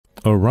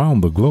Around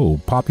the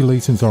globe,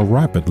 populations are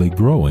rapidly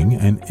growing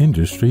and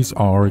industries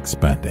are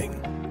expanding.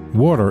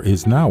 Water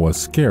is now a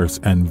scarce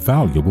and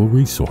valuable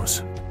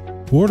resource.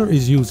 Water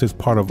is used as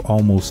part of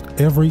almost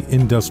every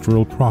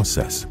industrial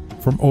process,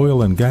 from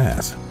oil and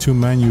gas to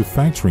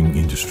manufacturing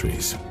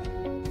industries.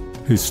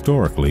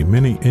 Historically,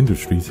 many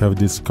industries have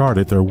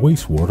discarded their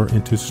wastewater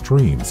into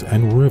streams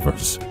and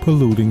rivers,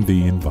 polluting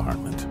the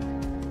environment.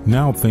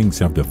 Now things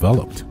have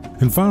developed.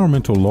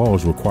 Environmental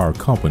laws require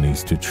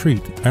companies to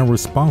treat and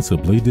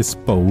responsibly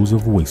dispose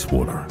of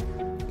wastewater.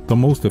 The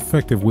most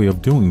effective way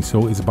of doing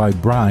so is by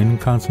brine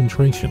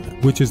concentration,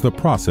 which is the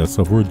process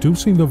of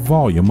reducing the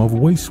volume of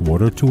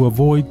wastewater to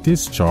avoid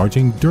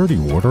discharging dirty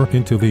water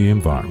into the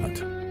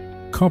environment.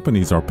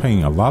 Companies are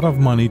paying a lot of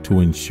money to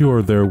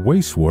ensure their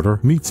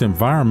wastewater meets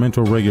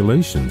environmental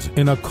regulations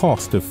in a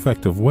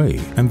cost-effective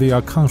way, and they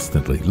are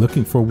constantly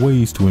looking for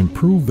ways to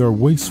improve their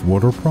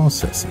wastewater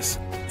processes.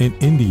 In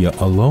India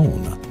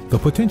alone, the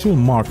potential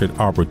market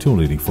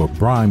opportunity for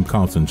brine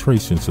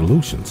concentration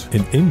solutions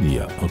in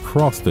India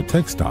across the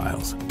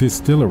textiles,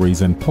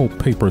 distilleries, and pulp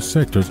paper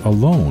sectors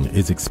alone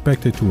is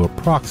expected to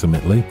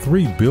approximately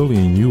 $3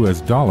 billion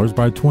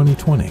by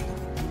 2020.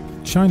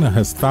 China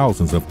has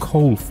thousands of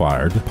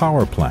coal-fired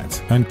power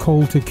plants and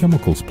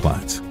coal-to-chemicals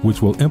plants,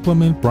 which will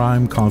implement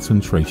brine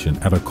concentration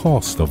at a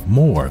cost of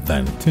more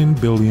than $10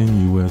 billion.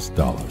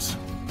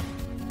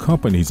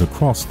 Companies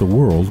across the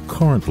world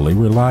currently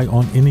rely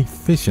on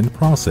inefficient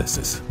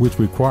processes, which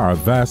require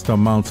vast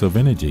amounts of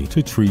energy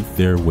to treat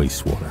their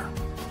wastewater.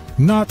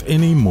 Not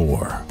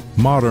anymore.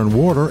 Modern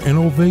water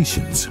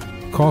innovations,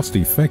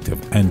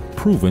 cost-effective and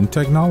proven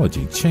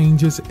technology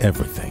changes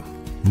everything.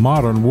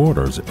 Modern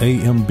Water's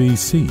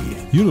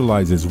AMBC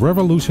utilizes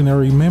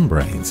revolutionary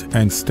membranes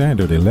and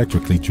standard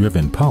electrically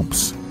driven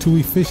pumps to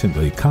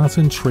efficiently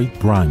concentrate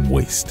brine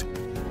waste.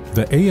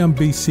 The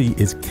AMBC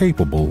is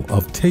capable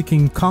of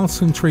taking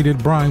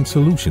concentrated brine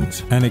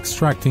solutions and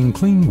extracting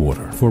clean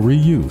water for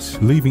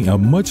reuse, leaving a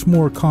much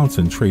more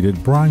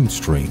concentrated brine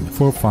stream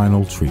for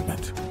final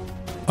treatment.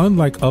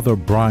 Unlike other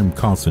brine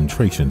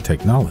concentration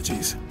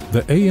technologies,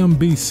 the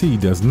AMBC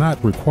does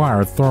not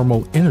require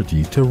thermal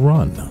energy to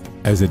run,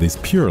 as it is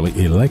purely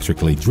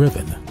electrically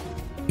driven.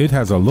 It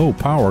has a low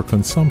power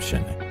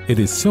consumption, it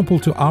is simple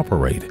to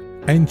operate,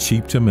 and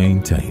cheap to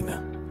maintain.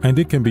 And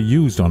it can be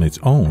used on its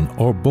own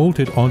or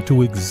bolted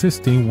onto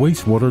existing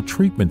wastewater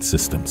treatment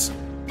systems.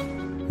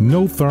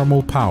 No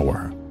thermal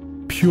power,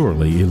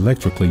 purely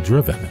electrically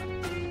driven.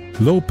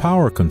 Low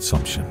power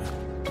consumption,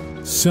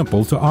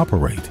 simple to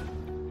operate,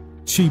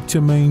 cheap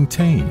to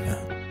maintain.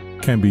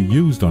 Can be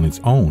used on its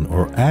own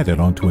or added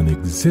onto an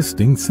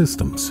existing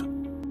systems.